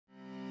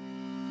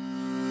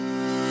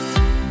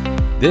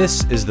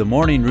This is the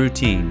Morning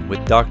Routine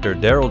with Dr.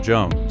 Daryl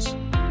Jones.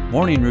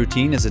 Morning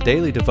Routine is a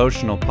daily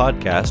devotional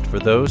podcast for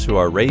those who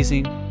are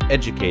raising,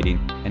 educating,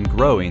 and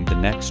growing the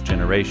next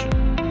generation.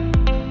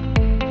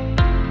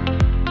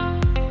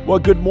 Well,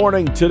 good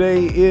morning.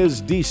 Today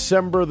is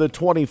December the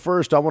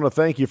 21st. I want to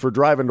thank you for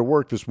driving to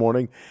work this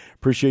morning.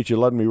 Appreciate you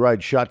letting me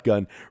ride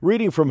shotgun.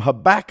 Reading from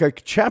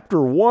Habakkuk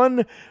chapter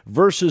 1,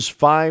 verses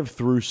 5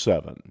 through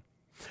 7.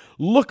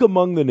 Look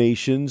among the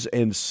nations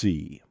and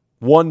see.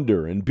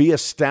 Wonder and be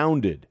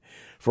astounded,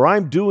 for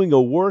I'm doing a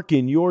work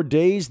in your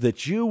days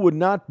that you would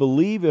not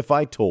believe if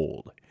I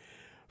told.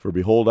 For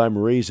behold, I'm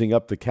raising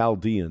up the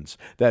Chaldeans,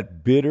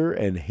 that bitter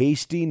and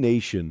hasty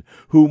nation,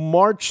 who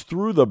march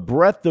through the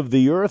breadth of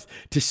the earth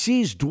to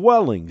seize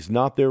dwellings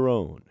not their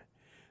own.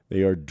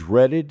 They are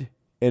dreaded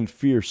and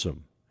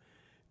fearsome.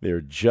 Their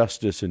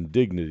justice and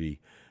dignity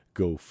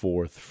go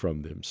forth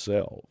from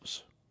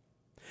themselves.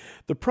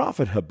 The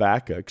prophet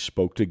Habakkuk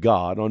spoke to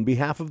God on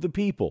behalf of the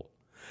people.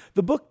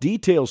 The book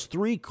details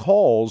 3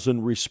 calls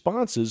and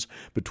responses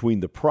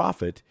between the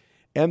prophet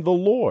and the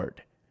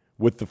Lord,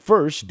 with the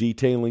first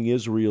detailing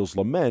Israel's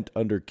lament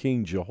under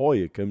King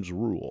Jehoiakim's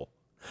rule.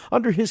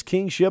 Under his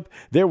kingship,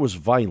 there was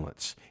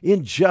violence,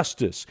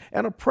 injustice,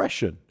 and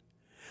oppression.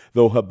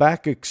 Though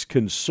Habakkuk's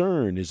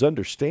concern is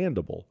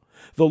understandable,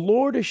 the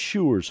Lord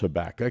assures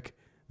Habakkuk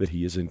that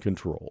he is in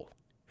control.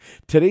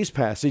 Today's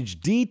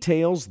passage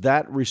details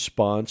that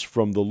response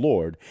from the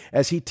Lord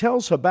as he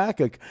tells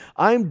Habakkuk,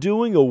 I'm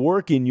doing a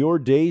work in your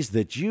days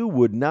that you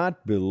would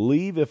not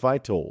believe if I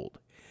told.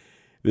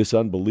 This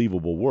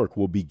unbelievable work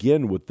will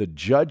begin with the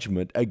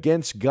judgment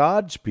against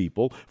God's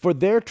people for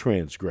their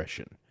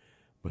transgression,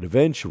 but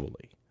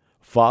eventually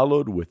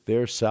followed with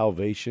their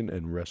salvation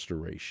and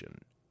restoration.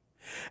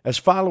 As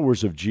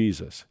followers of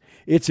Jesus,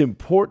 it's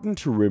important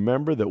to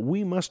remember that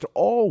we must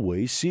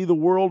always see the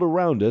world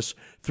around us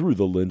through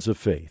the lens of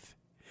faith.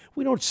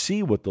 We don't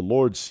see what the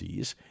Lord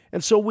sees,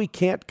 and so we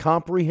can't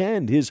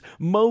comprehend His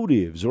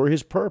motives or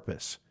His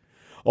purpose.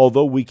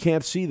 Although we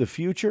can't see the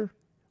future,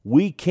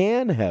 we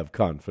can have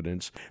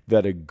confidence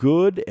that a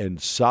good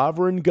and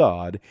sovereign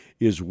God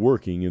is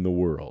working in the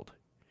world.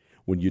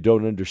 When you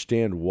don't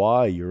understand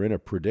why you're in a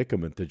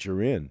predicament that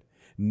you're in,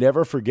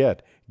 never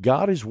forget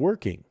God is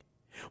working.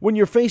 When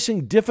you're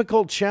facing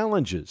difficult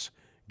challenges,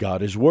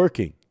 God is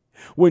working.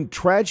 When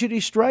tragedy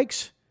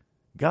strikes,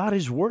 God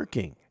is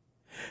working.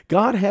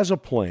 God has a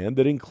plan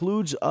that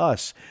includes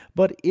us,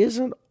 but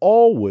isn't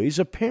always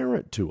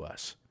apparent to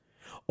us.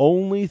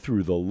 Only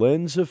through the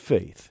lens of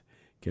faith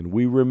can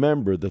we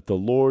remember that the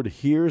Lord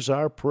hears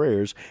our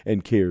prayers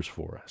and cares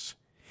for us.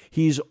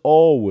 He's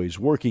always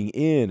working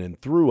in and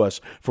through us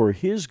for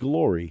His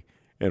glory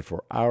and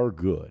for our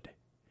good.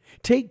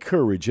 Take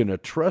courage in a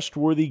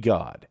trustworthy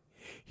God.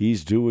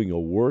 He's doing a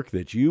work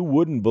that you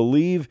wouldn't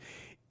believe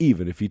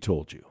even if He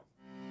told you.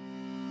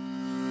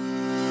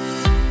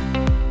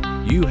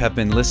 You have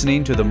been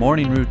listening to the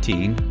Morning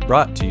Routine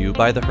brought to you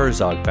by the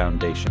Herzog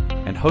Foundation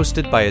and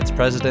hosted by its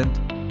president,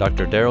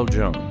 Dr. Daryl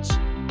Jones.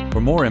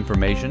 For more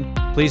information,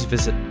 please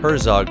visit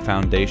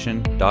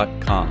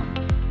herzogfoundation.com.